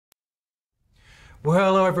Well,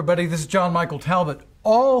 hello everybody, this is John Michael Talbot.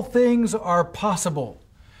 All things are possible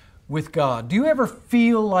with God. Do you ever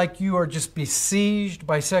feel like you are just besieged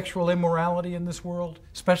by sexual immorality in this world,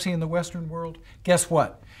 especially in the Western world? Guess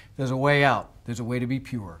what? There's a way out. There's a way to be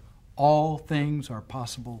pure. All things are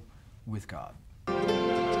possible with God. Come,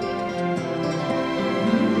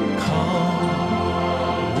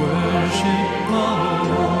 worship the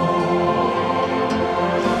Lord,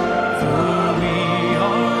 for we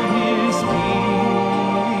are His people,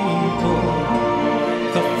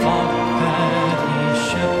 the flock that He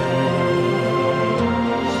shepherds.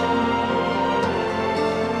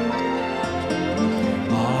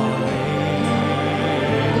 Alleluia.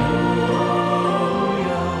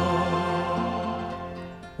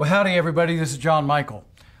 Well, howdy everybody, this is John Michael.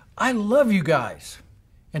 I love you guys.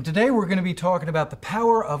 And today we're going to be talking about the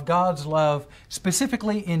power of God's love,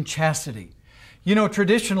 specifically in chastity. You know,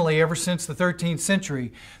 traditionally, ever since the 13th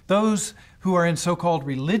century, those who are in so-called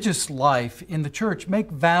religious life in the church make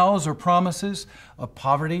vows or promises of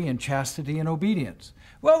poverty and chastity and obedience.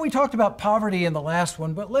 Well, we talked about poverty in the last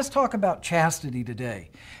one, but let's talk about chastity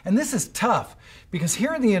today. And this is tough because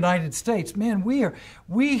here in the United States, man,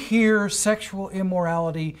 we hear sexual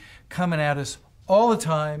immorality coming at us all the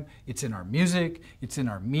time. It's in our music, it's in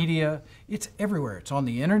our media, it's everywhere. It's on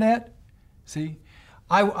the internet. See,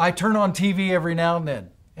 I turn on TV every now and then,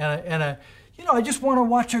 and I just want to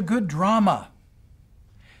watch a good drama.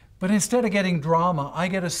 But instead of getting drama, I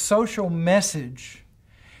get a social message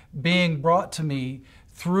being brought to me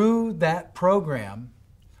through that program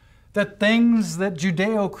that things that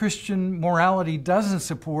Judeo-Christian morality doesn't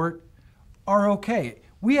support are okay.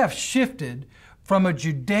 We have shifted from a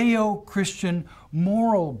Judeo-Christian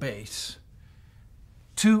moral base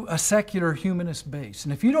to a secular humanist base.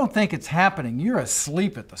 And if you don't think it's happening, you're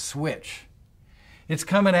asleep at the switch. It's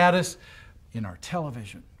coming at us in our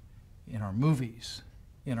television, in our movies,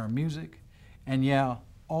 in our music, and yeah,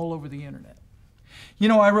 all over the internet. You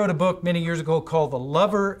know, I wrote a book many years ago called The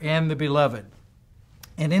Lover and the Beloved.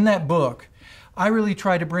 And in that book, I really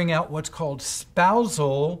try to bring out what's called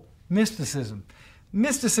spousal mysticism.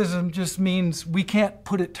 Mysticism just means we can't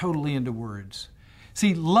put it totally into words.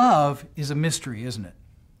 See, love is a mystery, isn't it?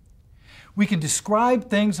 We can describe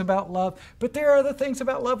things about love, but there are the things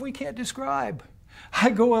about love we can't describe. I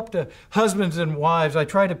go up to husbands and wives. I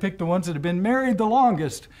try to pick the ones that have been married the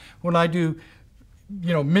longest when I do,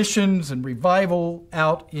 missions and revival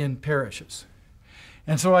out in parishes.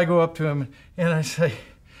 And so I go up to him and I say,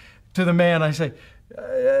 to the man, I say,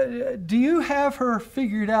 do you have her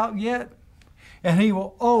figured out yet? And he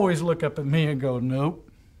will always look up at me and go, nope.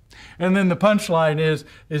 And then the punchline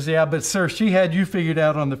is yeah, but sir, she had you figured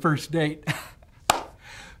out on the first date.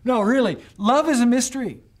 No, really, love is a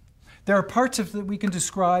mystery. There are parts of it that we can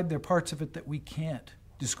describe, there are parts of it that we can't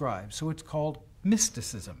describe. So it's called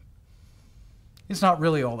mysticism. It's not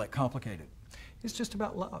really all that complicated. It's just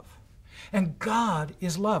about love. And God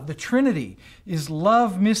is love. The Trinity is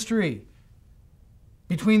love mystery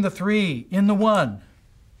between the three in the one.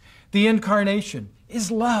 The incarnation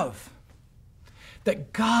is love.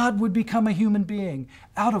 That God would become a human being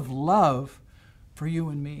out of love for you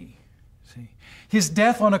and me. See, His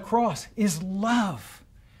death on a cross is love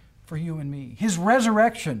for you and me. His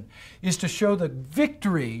resurrection is to show the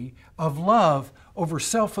victory of love over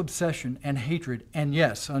self-obsession and hatred and,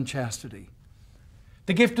 yes, unchastity.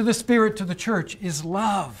 The gift of the Spirit to the church is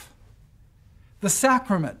love. The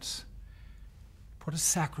sacraments. What does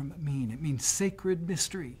sacrament mean? It means sacred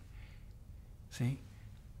mystery. See,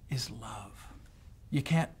 is love. You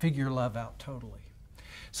can't figure love out totally.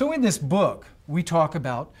 So in this book, we talk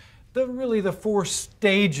about the 4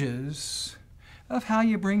 stages of how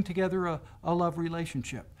you bring together a love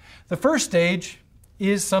relationship. The first stage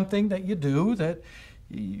is something that you do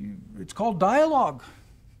it's called dialogue.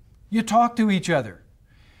 You talk to each other.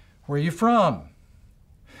 Where are you from?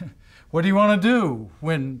 What do you want to do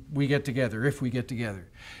when we get together, if we get together?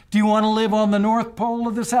 Do you want to live on the North Pole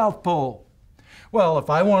or the South Pole? Well, if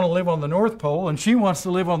I want to live on the North Pole and she wants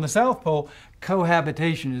to live on the South Pole,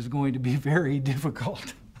 cohabitation is going to be very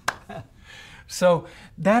difficult. So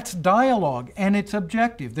that's dialogue, and it's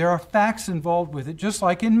objective. There are facts involved with it, just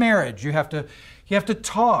like in marriage. You have to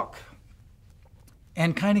talk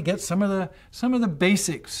and kind of get some of the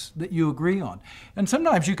basics that you agree on. And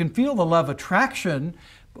sometimes you can feel the love attraction,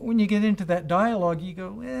 but when you get into that dialogue, you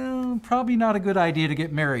go, well, probably not a good idea to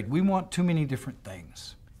get married. We want too many different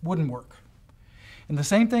things. Wouldn't work. And the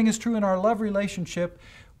same thing is true in our love relationship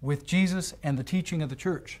with Jesus and the teaching of the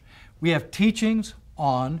church. We have teachings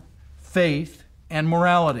on faith and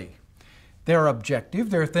morality. They're objective.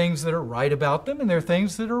 There are things that are right about them, and there are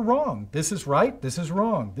things that are wrong. This is right, this is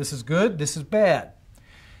wrong. This is good, this is bad.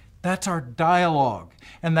 That's our dialogue.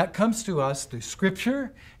 And that comes to us through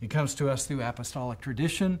Scripture, it comes to us through apostolic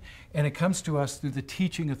tradition, and it comes to us through the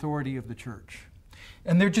teaching authority of the church.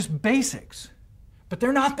 And they're just basics, but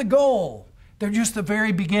they're not the goal. They're just the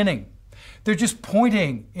very beginning. They're just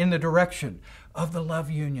pointing in the direction of the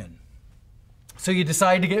love union. So you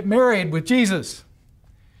decide to get married with Jesus.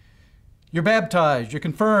 You're baptized, you're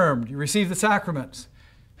confirmed, you receive the sacraments.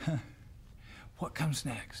 What comes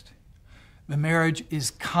next? The marriage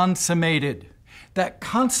is consummated. That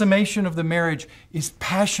consummation of the marriage is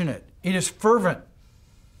passionate. It is fervent.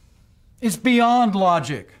 It's beyond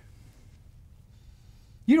logic.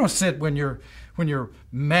 You don't sit when you're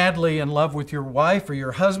madly in love with your wife or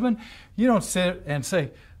your husband, you don't sit and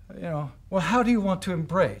say, well, how do you want to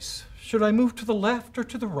embrace? Should I move to the left or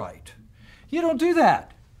to the right? You don't do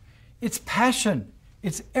that. It's passion.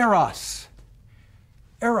 It's eros.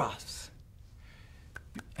 Eros.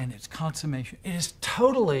 And it's consummation. It is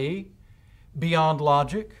totally beyond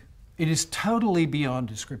logic. It is totally beyond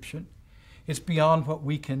description. It's beyond what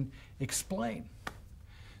we can explain.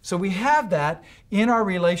 So we have that in our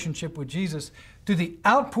relationship with Jesus through the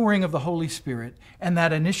outpouring of the Holy Spirit and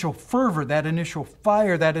that initial fervor, that initial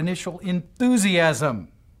fire, that initial enthusiasm.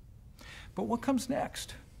 But what comes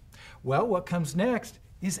next? Well, what comes next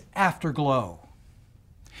is afterglow.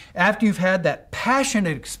 After you've had that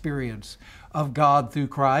passionate experience of God through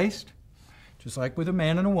Christ, just like with a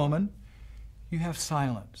man and a woman, you have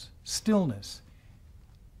silence, stillness,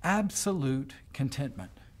 absolute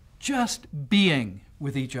contentment, just being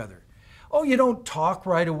with each other. Oh, you don't talk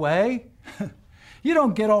right away. You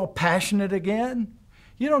don't get all passionate again.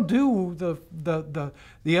 You don't do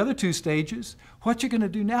the other two stages. What you're going to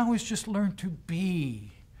do now is just learn to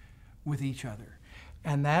be with each other.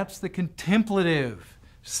 And that's the contemplative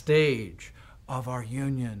stage of our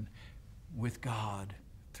union with God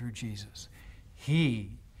through Jesus.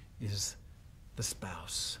 He is the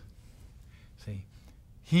spouse. See,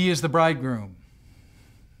 He is the bridegroom.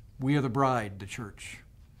 We are the bride, the church.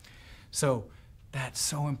 So that's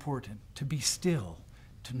so important, to be still,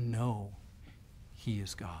 to know He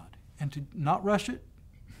is God, and to not rush it.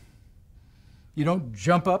 You don't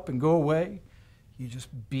jump up and go away. You just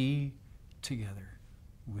be together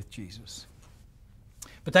with Jesus.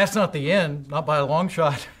 But that's not the end, not by a long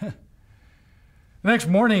shot. The next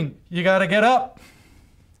morning, you got to get up.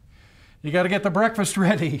 You got to get the breakfast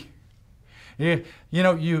ready.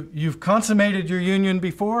 You've consummated your union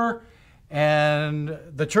before, and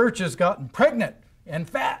the church has gotten pregnant and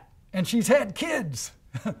fat, and she's had kids,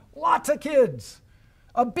 lots of kids,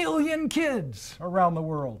 1 billion kids around the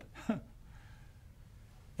world.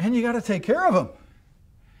 And you got to take care of them.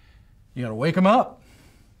 You got to wake them up.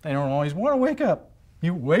 They don't always want to wake up.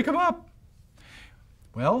 You wake them up.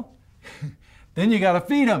 Well, then you got to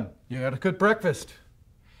feed them. You got to cook breakfast,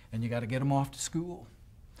 and you got to get them off to school.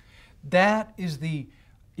 That is the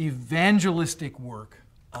evangelistic work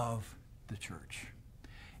of the church.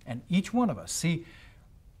 And each one of us, see,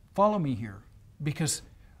 follow me here, because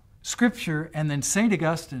Scripture and then St.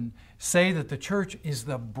 Augustine say that the church is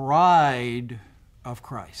the bride of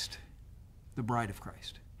Christ, the bride of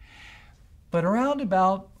Christ. But around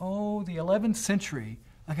about, the 11th century,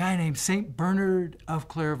 a guy named St. Bernard of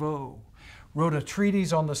Clairvaux wrote a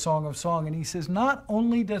treatise on the Song of Song, and he says, not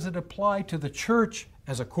only does it apply to the church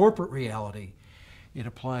as a corporate reality, it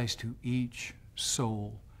applies to each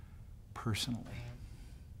soul personally.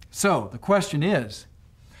 So the question is,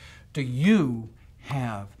 do you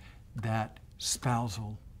have that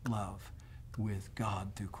spousal love with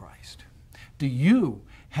God through Christ? Do you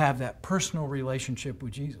have that personal relationship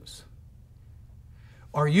with Jesus?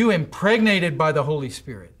 Are you impregnated by the Holy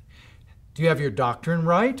Spirit? Do you have your doctrine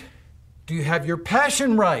right? Do you have your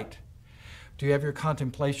passion right? Do you have your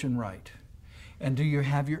contemplation right? And do you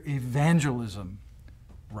have your evangelism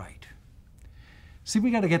right? See,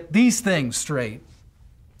 we got to get these things straight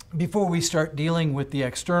before we start dealing with the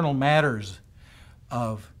external matters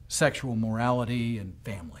of sexual morality and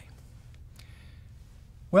family.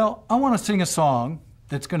 Well, I want to sing a song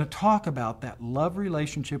that's going to talk about that love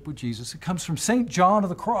relationship with Jesus. It comes from St. John of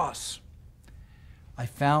the Cross. I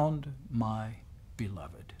found my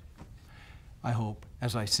beloved. I hope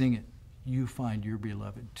as I sing it, you find your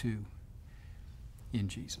beloved too in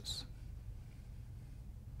Jesus.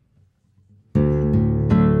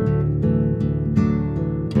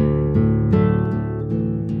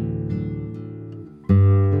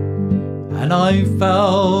 And I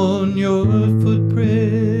found your footprints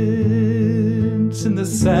in the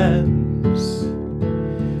sands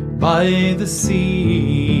by the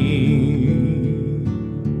sea.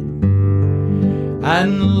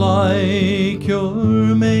 And like your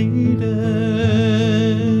maiden,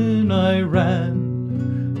 I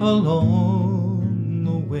ran along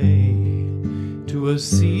the way to a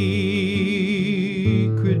secret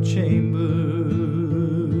chamber.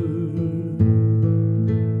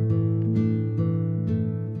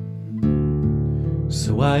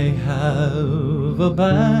 So I have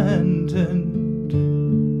abandoned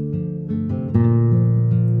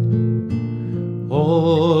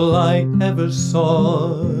all I ever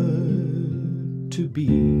sought to be,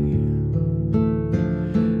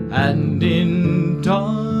 and in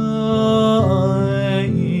dying,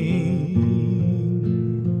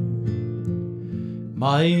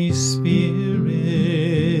 my spirit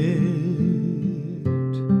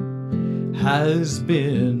has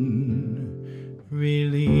been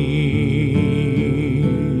released.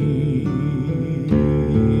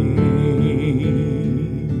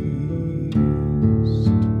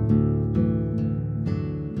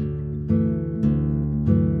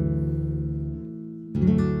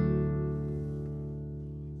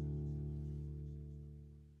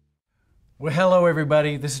 Well, hello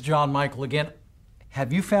everybody. This is John Michael again.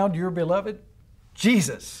 Have you found your beloved?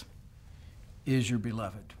 Jesus is your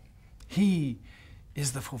beloved. He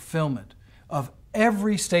is the fulfillment of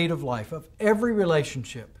every state of life, of every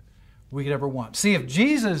relationship we could ever want. See, if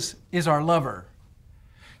Jesus is our lover,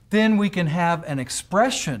 then we can have an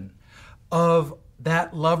expression of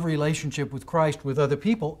that love relationship with Christ with other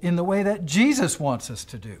people in the way that Jesus wants us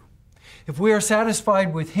to do. If we are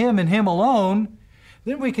satisfied with Him and Him alone,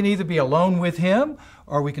 then we can either be alone with Him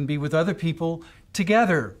or we can be with other people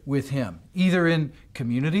together with Him, either in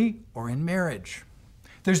community or in marriage.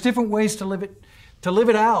 There's different ways to live it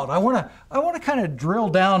out. I want to kind of drill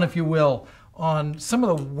down, if you will, on some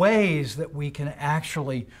of the ways that we can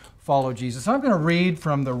actually follow Jesus. I'm going to read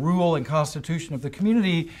from the rule and constitution of the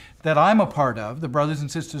community that I'm a part of, the Brothers and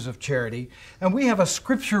Sisters of Charity, and we have a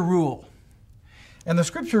scripture rule. And the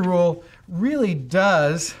scripture rule really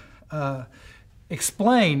does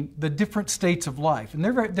explain the different states of life. And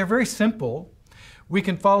they're very simple. We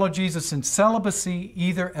can follow Jesus in celibacy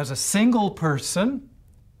either as a single person,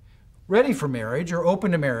 ready for marriage or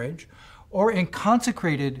open to marriage, or in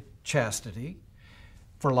consecrated chastity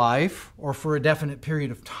for life or for a definite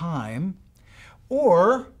period of time,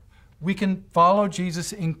 or we can follow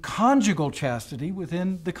Jesus in conjugal chastity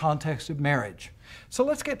within the context of marriage. So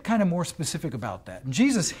let's get kind of more specific about that. And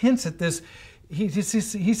Jesus hints at this. He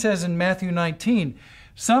says in Matthew 19,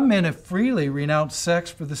 "Some men have freely renounced sex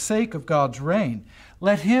for the sake of God's reign.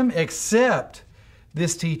 Let him accept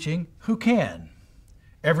this teaching who can.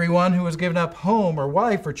 Everyone who has given up home or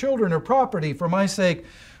wife or children or property for my sake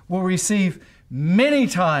will receive many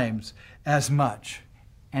times as much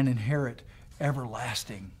and inherit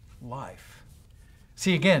everlasting life."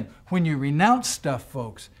 See, again, when you renounce stuff,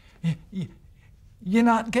 folks, you're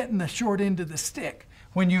not getting the short end of the stick.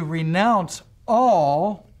 When you renounce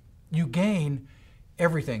all, you gain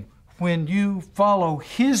everything. When you follow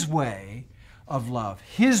His way of love,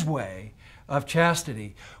 His way of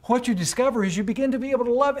chastity, what you discover is you begin to be able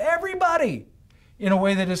to love everybody in a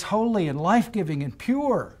way that is holy and life-giving and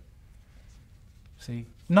pure. See,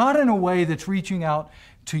 not in a way that's reaching out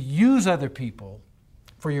to use other people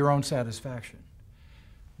for your own satisfaction.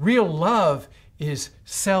 Real love is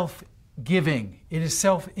self-giving. It is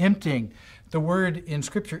self-emptying. The word in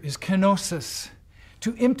Scripture is kenosis,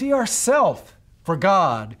 to empty ourselves for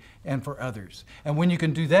God and for others. And when you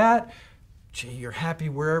can do that, gee, you're happy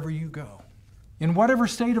wherever you go. In whatever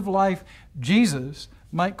state of life Jesus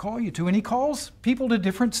might call you to. And He calls people to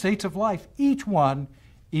different states of life, each one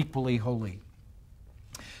equally holy.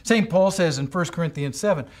 St. Paul says in 1 Corinthians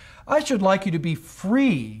 7, "I should like you to be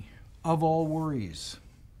free of all worries.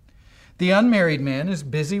 The unmarried man is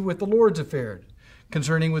busy with the Lord's affairs,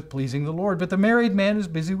 concerning with pleasing the Lord, but the married man is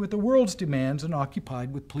busy with the world's demands and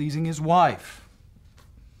occupied with pleasing his wife."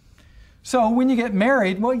 So when you get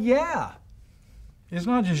married, well, yeah, it's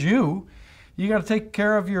not just you. You got to take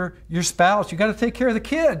care of your spouse. You got to take care of the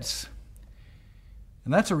kids.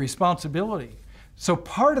 And that's a responsibility. So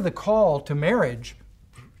part of the call to marriage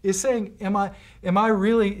is saying, am I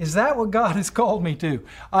really, is that what God has called me to?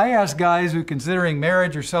 I ask guys who are considering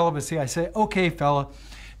marriage or celibacy, I say, okay, fella,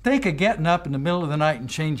 think of getting up in the middle of the night and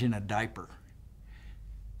changing a diaper.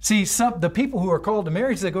 See, the people who are called to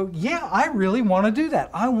marriage, they go, yeah, I really want to do that.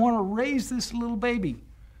 I want to raise this little baby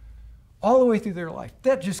all the way through their life.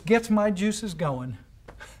 That just gets my juices going.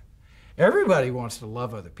 Everybody wants to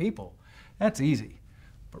love other people. That's easy.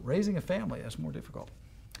 But raising a family, that's more difficult.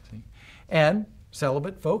 See? And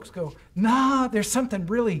celibate folks go, nah, there's something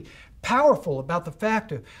really powerful about the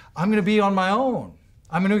fact of I'm going to be on my own.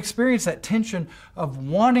 I'm going to experience that tension of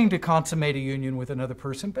wanting to consummate a union with another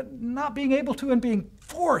person, but not being able to and being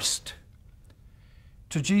forced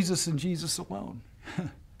to Jesus and Jesus alone.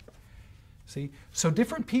 See? So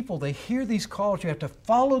different people, they hear these calls. You have to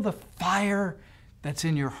follow the fire that's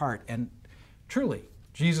in your heart. And truly,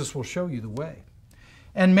 Jesus will show you the way.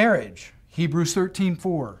 And marriage, Hebrews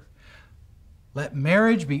 13:4. Let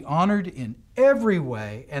marriage be honored in every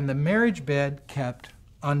way, and the marriage bed kept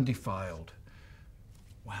undefiled.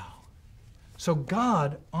 Wow. So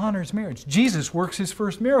God honors marriage. Jesus works his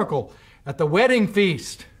first miracle at the wedding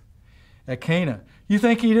feast at Cana. You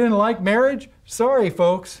think he didn't like marriage? Sorry,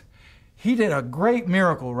 folks. He did a great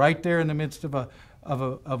miracle right there in the midst of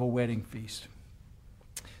a wedding feast.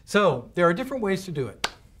 So there are different ways to do it.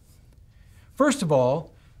 First of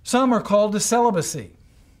all, some are called to celibacy.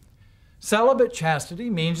 Celibate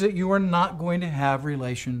chastity means that you are not going to have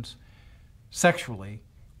relations sexually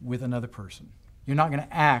with another person. You're not going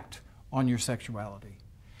to act on your sexuality.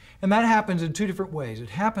 And that happens in two different ways.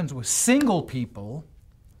 It happens with single people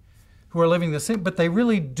who are living the same, but they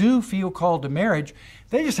really do feel called to marriage.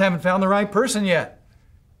 They just haven't found the right person yet.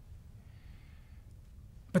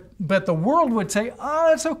 But the world would say,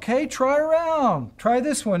 oh, it's okay, try around. Try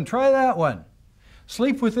this one, try that one.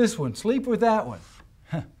 Sleep with this one, sleep with that one.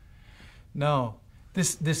 No,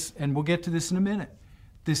 this, and we'll get to this in a minute.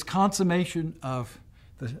 This consummation of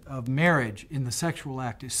marriage in the sexual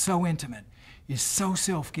act is so intimate, is so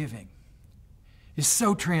self-giving, is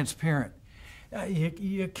so transparent.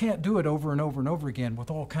 You can't do it over and over and over again with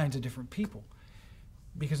all kinds of different people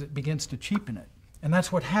because it begins to cheapen it. And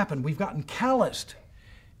that's what happened. We've gotten calloused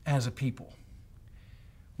as a people.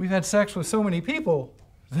 We've had sex with so many people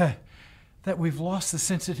that we've lost the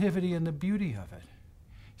sensitivity and the beauty of it.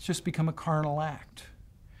 It's just become a carnal act.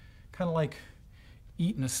 Kind of like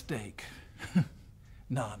eating a steak.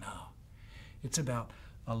 No. It's about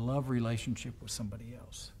a love relationship with somebody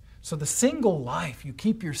else. So the single life, you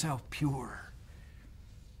keep yourself pure.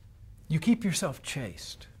 You keep yourself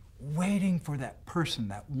chaste, waiting for that person,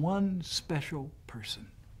 that one special person.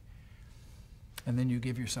 And then you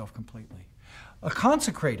give yourself completely. A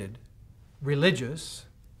consecrated religious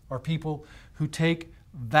are people who take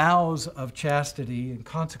vows of chastity and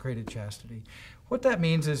consecrated chastity. What that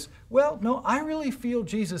means is, well, no, I really feel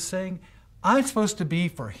Jesus saying, I'm supposed to be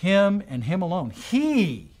for him and him alone.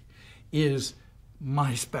 He is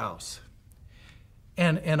my spouse.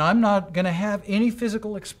 And I'm not going to have any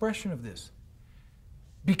physical expression of this.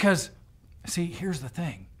 Because, see, here's the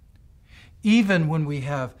thing. Even when we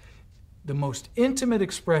have the most intimate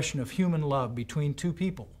expression of human love between two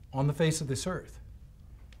people on the face of this earth,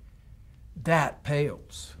 that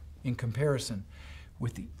pales in comparison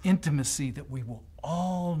with the intimacy that we will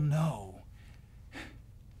all know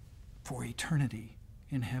for eternity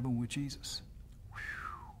in heaven with Jesus. Whew.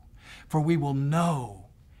 For we will know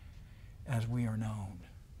as we are known.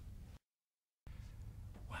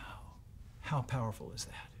 Wow, how powerful is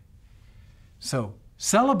that? So,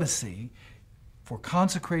 celibacy for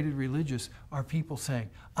consecrated religious are people saying,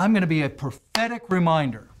 I'm going to be a prophetic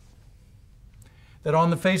reminder that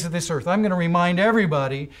on the face of this earth, I'm going to remind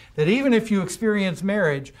everybody that even if you experience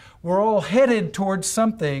marriage, we're all headed towards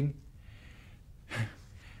something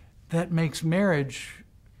that makes marriage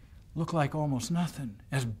look like almost nothing,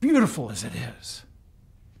 as beautiful as it is.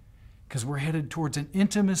 Because we're headed towards an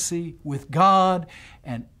intimacy with God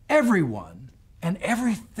and everyone and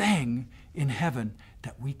everything in heaven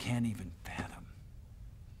that we can't even fathom.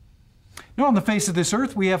 Now, on the face of this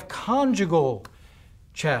earth, we have conjugal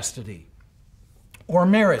chastity, or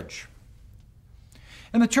marriage.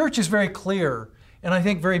 And the church is very clear, and I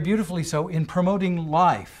think very beautifully so, in promoting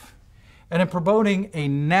life and in promoting a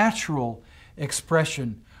natural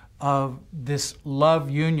expression of this love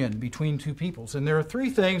union between two peoples. And there are three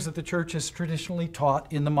things that the church has traditionally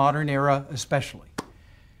taught in the modern era especially.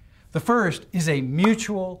 The first is a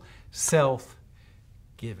mutual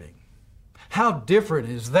self-giving. How different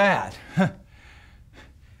is that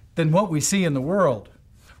than what we see in the world,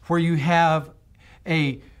 where you have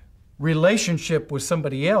a relationship with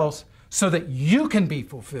somebody else so that you can be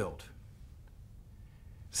fulfilled.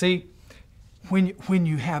 See, when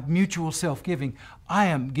you have mutual self-giving, I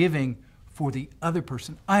am giving for the other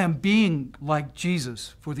person. I am being like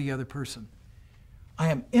Jesus for the other person. I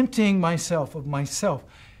am emptying myself of myself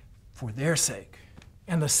for their sake.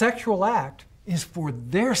 And the sexual act is for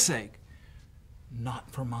their sake, not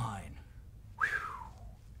for mine. Whew.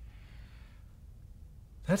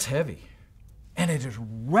 That's heavy. And it is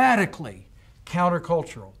radically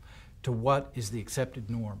countercultural to what is the accepted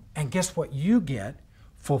norm. And guess what you get?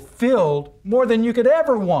 Fulfilled more than you could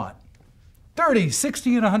ever want. 30,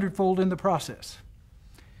 60, and 100-fold in the process.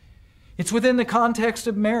 It's within the context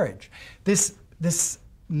of marriage. This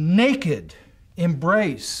naked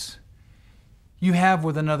embrace you have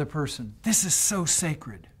with another person. This is so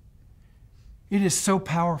sacred. It is so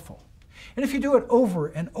powerful. And if you do it over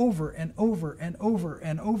and over and over and over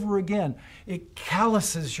and over again, it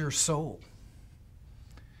calluses your soul.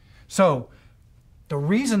 So, the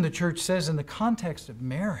reason the church says in the context of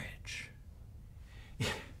marriage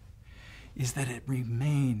is that it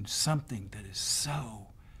remains something that is so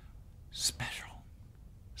special,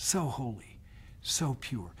 so holy, so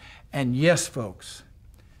pure. And yes, folks,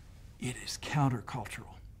 it is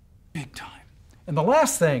countercultural, big time. And the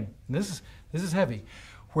last thing, and this is heavy,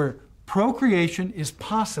 where procreation is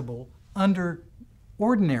possible under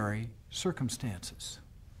ordinary circumstances.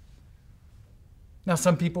 Now,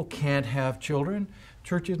 some people can't have children.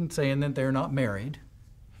 Church isn't saying that they're not married,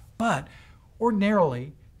 but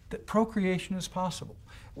ordinarily, that procreation is possible.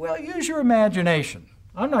 Well, use your imagination.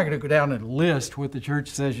 I'm not going to go down and list what the church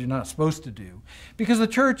says you're not supposed to do, because the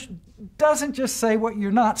church doesn't just say what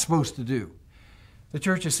you're not supposed to do. The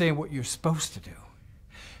church is saying what you're supposed to do.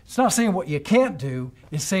 It's not saying what you can't do,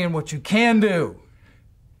 it's saying what you can do.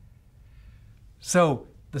 So,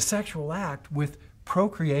 the sexual act with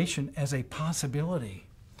procreation as a possibility,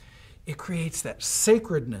 it creates that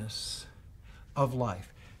sacredness of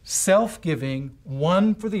life, self-giving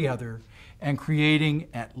one for the other, and creating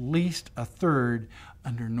at least a third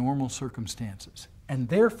under normal circumstances. And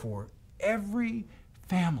therefore, every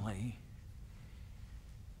family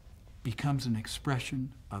becomes an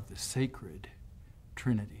expression of the sacred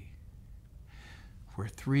Trinity, where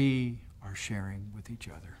three are sharing with each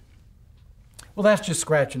other. Well, that's just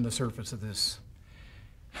scratching the surface of this.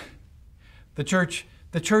 The church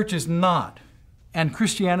is not, and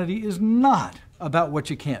Christianity is not about what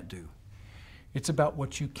you can't do. It's about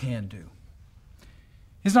what you can do.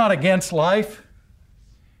 It's not against life,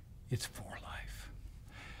 it's for life.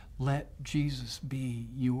 Let Jesus be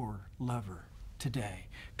your lover today.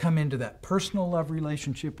 Come into that personal love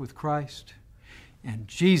relationship with Christ, and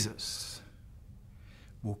Jesus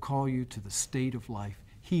will call you to the state of life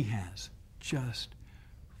He has just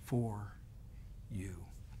for you.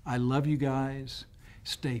 I love you guys.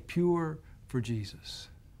 Stay pure for Jesus,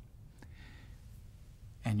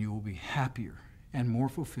 and you will be happier and more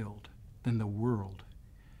fulfilled than the world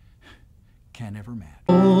can ever imagine.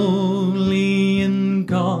 Only in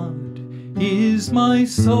God is my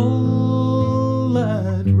soul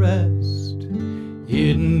at rest.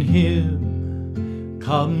 In Him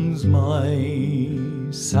comes my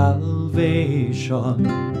salvation.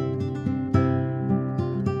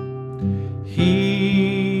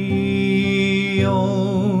 He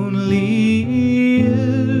only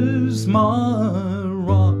is my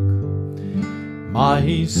rock,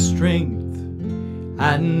 my strength,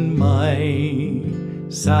 and my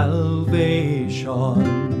salvation,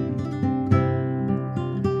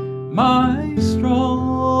 my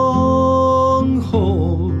stronghold,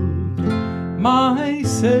 my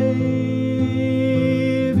Savior.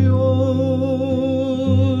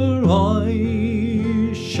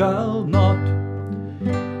 I shall not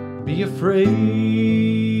be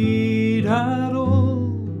afraid at all,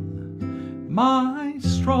 my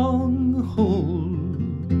stronghold,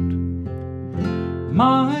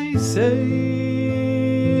 my Savior.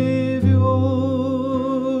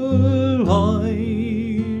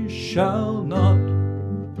 I shall not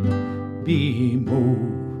be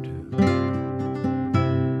moved.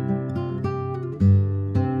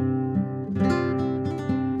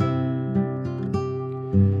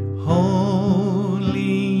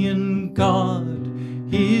 Only in God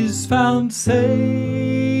is found safety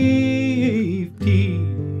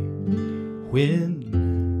when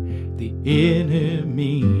the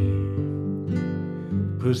enemy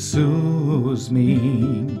pursues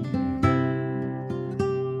me.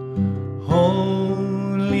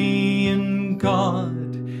 Only in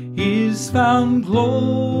God is found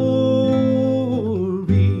glory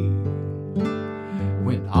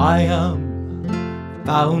when I am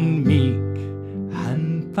found meek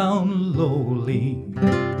and found lowly.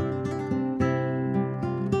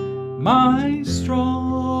 My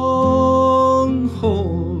stronghold,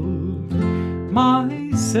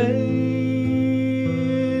 my Savior,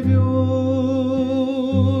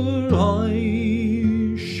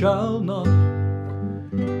 I shall not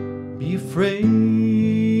be afraid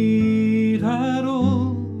at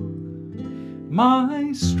all,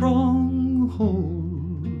 my stronghold,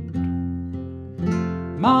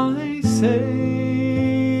 my Savior.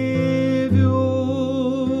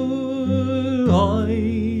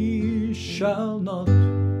 I shall not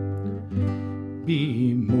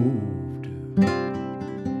be moved.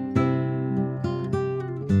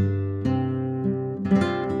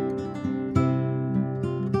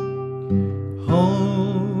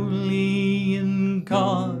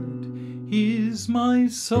 is my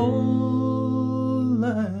soul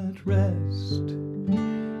at rest.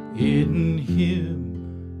 In Him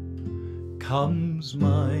comes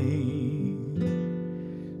my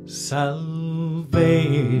salvation.